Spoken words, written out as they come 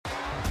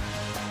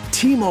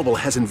T-Mobile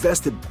has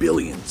invested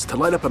billions to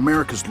light up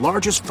America's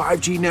largest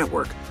 5G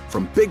network,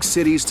 from big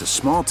cities to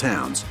small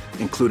towns,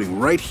 including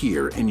right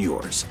here in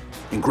yours.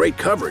 And great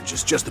coverage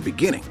is just the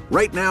beginning.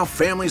 Right now,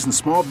 families and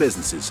small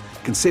businesses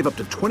can save up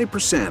to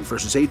 20%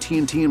 versus AT&T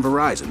and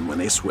Verizon when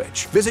they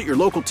switch. Visit your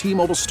local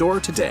T-Mobile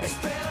store today.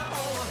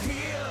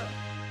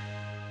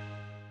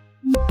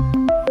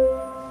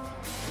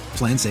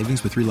 Plan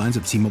savings with 3 lines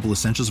of T-Mobile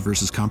Essentials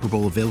versus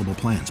comparable available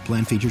plans.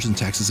 Plan features and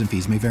taxes and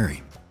fees may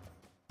vary.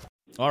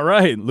 All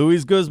right,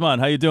 Luis Guzman,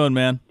 how you doing,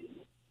 man?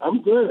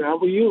 I'm good. How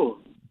are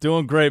you?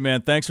 Doing great,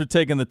 man. Thanks for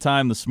taking the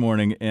time this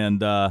morning.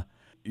 And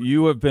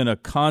you have been a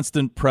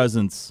constant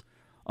presence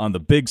on the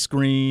big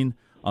screen,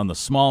 on the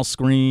small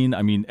screen,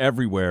 I mean,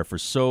 everywhere for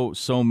so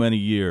many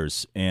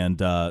years. And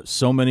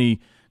so many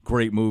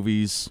great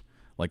movies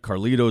like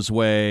Carlito's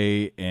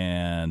Way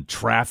and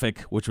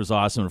Traffic, which was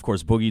awesome, and of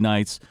course, Boogie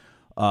Nights.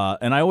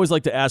 And I always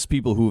like to ask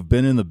people who have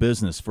been in the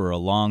business for a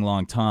long,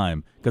 long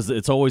time, because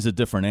it's always a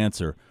different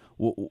answer.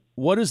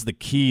 What is the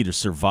key to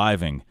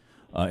surviving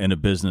in a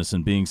business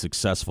and being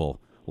successful,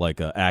 like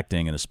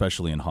acting, and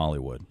especially in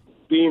Hollywood?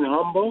 Being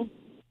humble.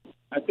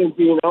 I think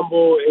being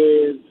humble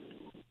is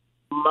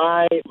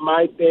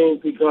my thing,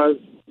 because,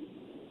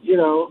 you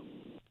know,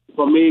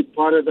 for me,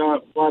 part of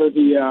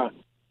the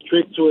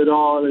trick to it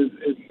all is,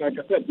 like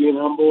I said, being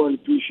humble and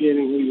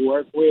appreciating who you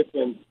work with,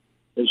 and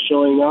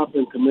showing up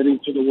and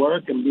committing to the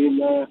work, and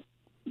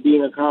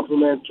being a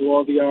compliment to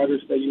all the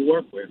artists that you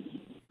work with.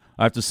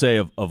 I have to say,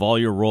 of all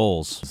your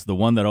roles, the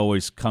one that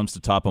always comes to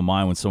top of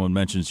mind when someone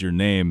mentions your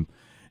name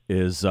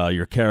is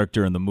your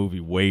character in the movie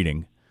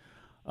Waiting,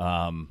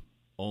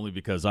 only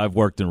because I've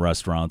worked in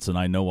restaurants and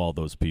I know all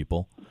those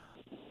people.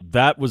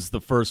 That was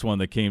the first one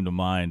that came to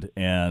mind,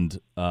 and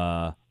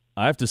I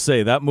have to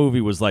say, that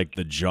movie was like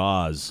the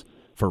Jaws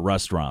for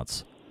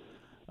restaurants.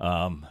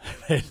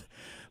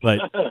 Like,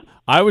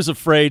 I was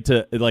afraid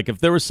to, like, if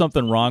there was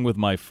something wrong with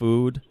my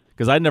food,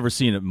 because I'd never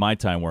seen it in my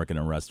time working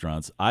in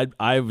restaurants,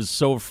 I was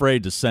so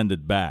afraid to send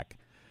it back,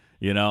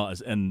 you know,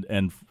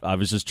 and I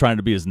was just trying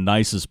to be as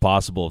nice as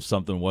possible if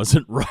something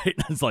wasn't right.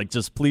 It's like,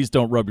 just please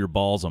don't rub your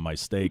balls on my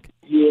steak.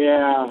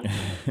 Yeah.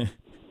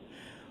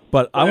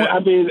 But I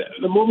mean,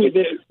 the movie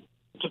did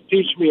to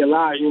teach me a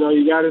lot. You know,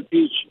 you got to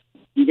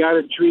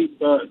treat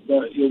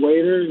your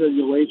waiters and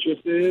your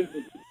waitresses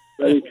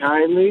very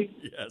kindly.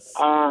 Yes.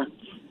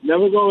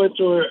 Never go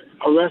into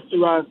a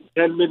restaurant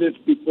 10 minutes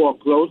before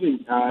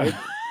closing time.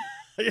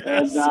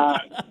 Yes. And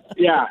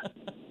yeah,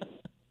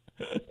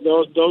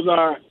 those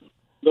are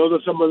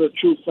some of the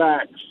true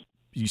facts.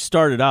 You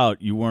started out,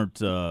 you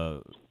weren't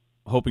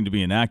hoping to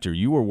be an actor.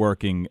 You were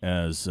working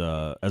as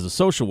a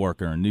social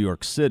worker in New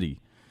York City,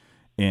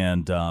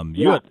 and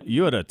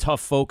you had a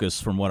tough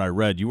focus from what I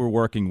read. You were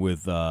working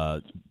with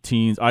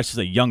teens, I should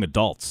say young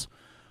adults,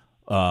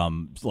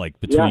 like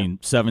between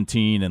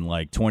 17 and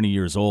like 20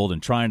 years old,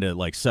 and trying to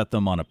like set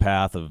them on a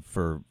path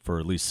for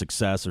at least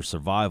success or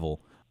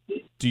survival.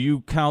 Do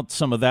you count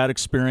some of that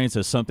experience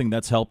as something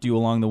that's helped you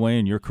along the way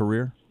in your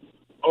career?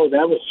 Oh,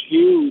 that was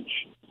huge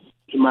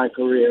to my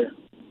career,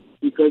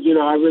 because, you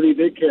know, I really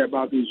did care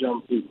about these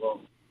young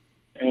people,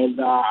 and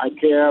I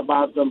care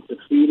about them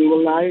succeeding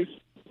in life.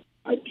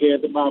 I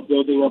cared about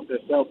building up their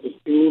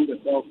self-esteem,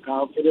 their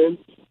self-confidence,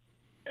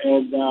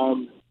 and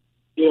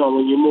you know,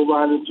 when you move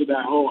on into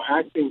that whole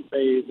acting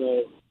phase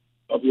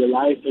of your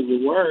life and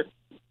your work,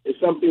 it's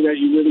something that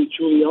you really,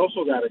 truly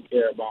also got to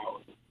care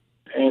about.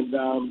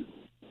 And,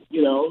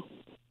 you know,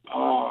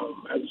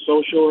 as a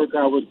social worker,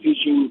 I was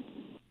teaching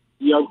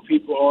young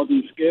people all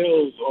these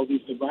skills, all these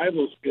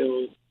survival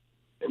skills.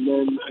 And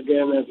then,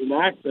 again, as an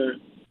actor,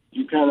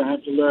 you kind of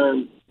have to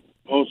learn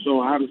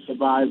also how to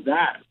survive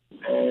that.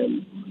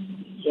 And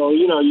so,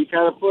 you know, you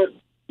kind of put,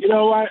 you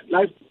know what,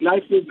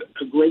 life is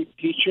a great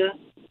teacher.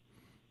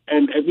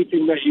 And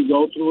everything that you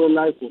go through in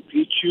life will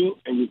teach you,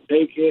 and you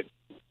take it.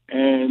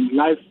 And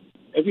life,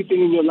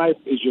 everything in your life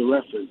is your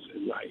reference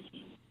in life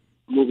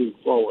moving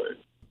forward.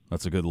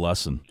 That's a good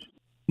lesson.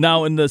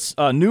 Now, in this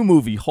new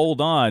movie,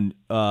 Hold On,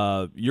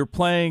 you're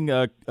playing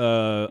a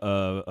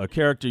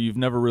character you've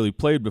never really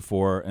played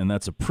before, and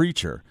that's a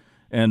preacher.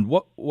 And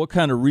what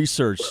kind of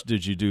research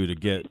did you do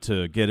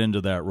to get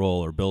into that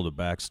role or build a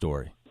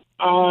backstory?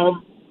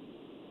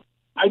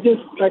 I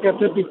just, like I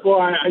said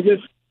before, I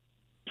just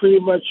pretty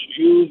much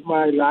use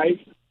my life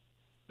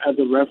as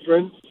a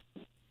reference,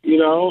 you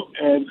know,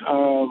 and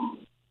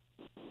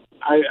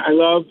I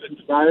love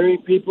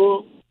inspiring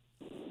people,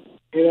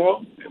 you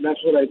know, and that's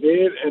what I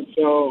did. And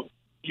so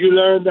you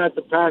learn that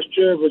the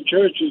pastor of a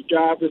church's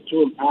job is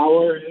to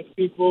empower his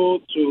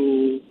people,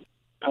 to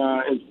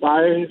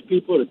inspire his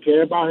people, to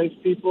care about his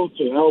people,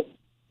 to help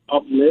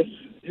uplift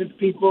his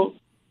people.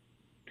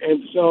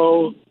 And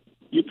so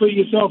you put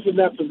yourself in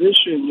that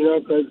position, you know,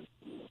 because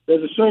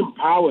there's a certain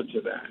power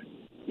to that.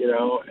 You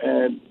know,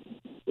 and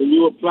when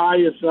you apply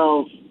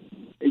yourself,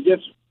 it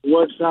just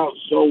works out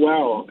so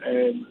well.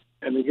 And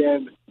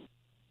again,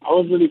 I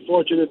was really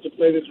fortunate to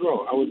play this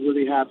role. I was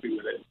really happy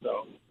with it.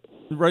 So,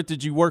 right?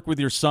 Did you work with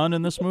your son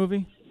in this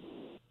movie?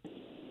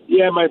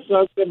 Yeah, my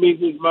son,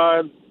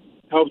 Guzman,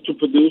 helped to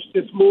produce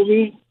this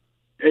movie,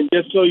 And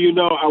just so you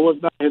know, I was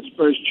not his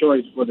first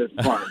choice for this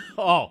part.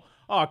 oh,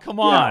 come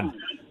on.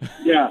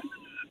 Yeah.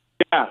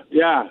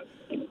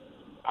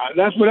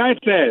 That's what I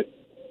said.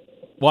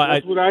 Well,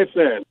 That's what I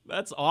said.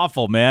 That's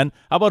awful, man.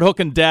 How about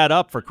hooking Dad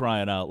up, for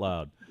crying out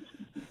loud?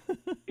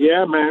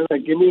 Yeah, man.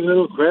 Like, give me a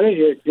little credit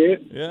here,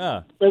 kid.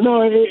 Yeah. But no,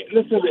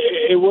 listen,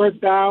 it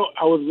worked out.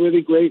 I was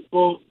really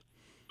grateful.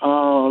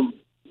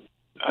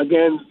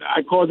 Again,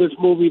 I call this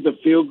movie the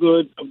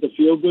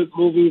feel-good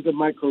movies of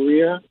my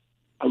career.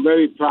 I'm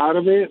very proud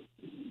of it.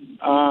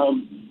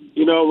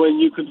 When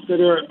you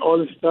consider all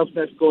the stuff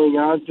that's going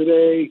on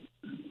today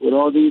with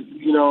all these,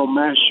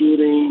 mass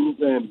shootings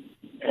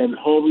and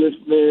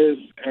homelessness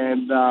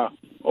and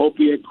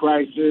opiate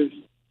crisis,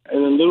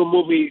 and a little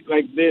movie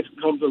like this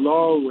comes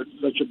along with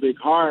such a big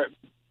heart,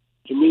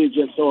 to me it's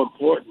just so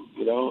important,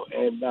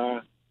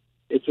 and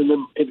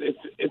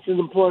it's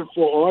important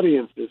for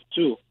audiences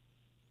too.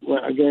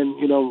 Well, again,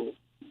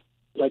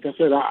 like I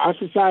said, our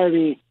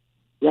society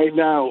right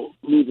now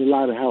needs a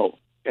lot of help,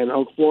 and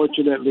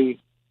unfortunately,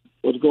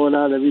 what's going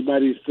on,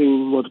 everybody's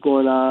seeing what's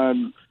going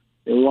on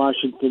in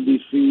Washington,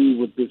 D.C.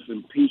 with this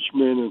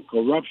impeachment and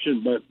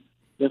corruption, but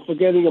they're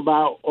forgetting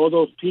about all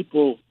those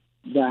people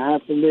that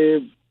have to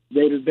live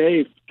day to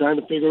day, trying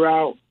to figure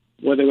out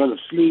where they're going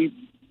to sleep,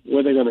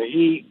 where they're going to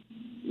eat,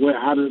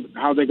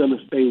 how they're going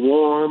to stay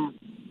warm,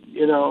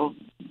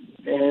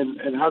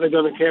 and how they're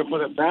going to care for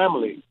their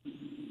family.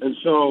 And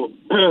so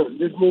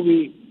this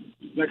movie,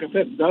 like I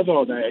said, does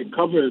all that. It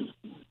covers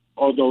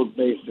all those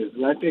bases.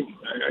 And I think,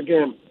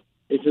 again,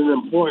 it's an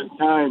important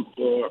time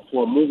for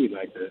a movie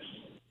like this.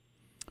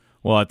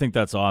 Well, I think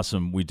that's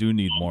awesome. We do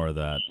need more of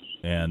that.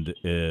 And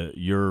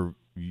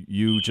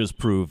you just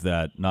proved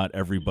that not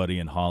everybody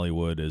in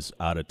Hollywood is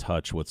out of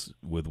touch with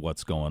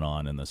what's going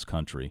on in this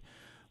country,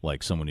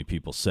 like so many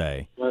people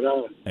say. Right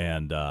on.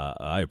 And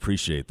I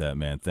appreciate that,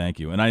 man. Thank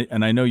you. And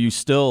I know you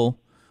still,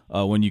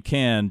 when you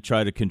can,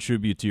 try to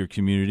contribute to your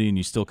community, and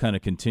you still kind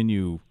of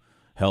continue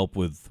help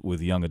with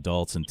young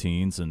adults and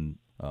teens, and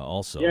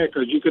also. Yeah,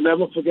 because you can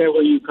never forget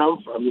where you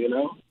come from.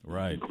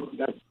 Right.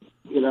 That's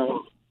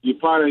you're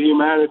part of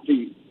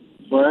humanity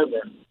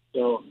forever.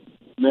 So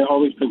they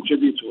always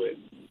contribute to it,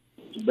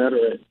 to better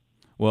it.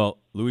 Well,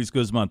 Luis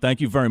Guzman, thank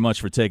you very much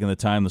for taking the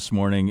time this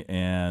morning.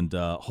 And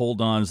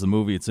Hold On is the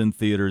movie. It's in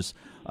theaters.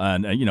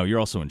 And, you're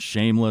also in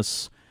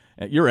Shameless.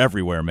 You're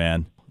everywhere,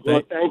 man.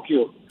 Well, thank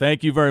you.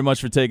 Thank you very much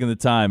for taking the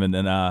time. And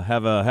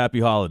have a happy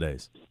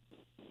holidays.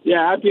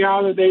 Yeah, happy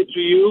holiday to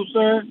you,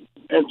 sir,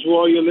 and to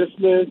all your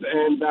listeners.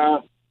 And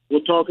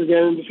we'll talk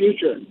again in the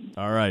future.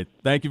 All right.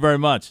 Thank you very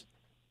much.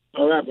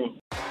 All right, bro.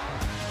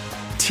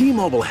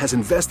 T-Mobile has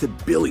invested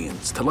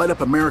billions to light up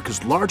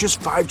America's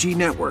largest 5G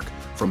network,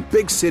 from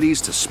big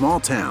cities to small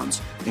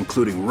towns,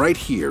 including right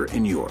here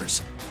in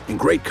yours. And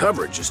great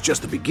coverage is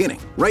just the beginning.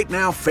 Right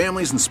now,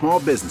 families and small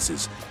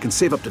businesses can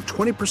save up to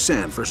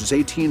 20% versus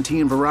AT&T and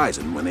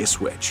Verizon when they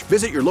switch.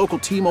 Visit your local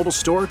T-Mobile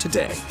store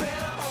today.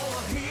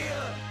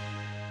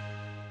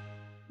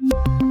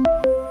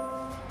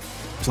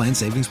 Plan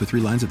savings with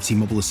 3 lines of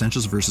T-Mobile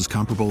Essentials versus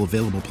comparable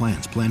available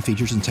plans. Plan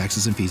features and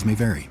taxes and fees may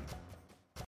vary.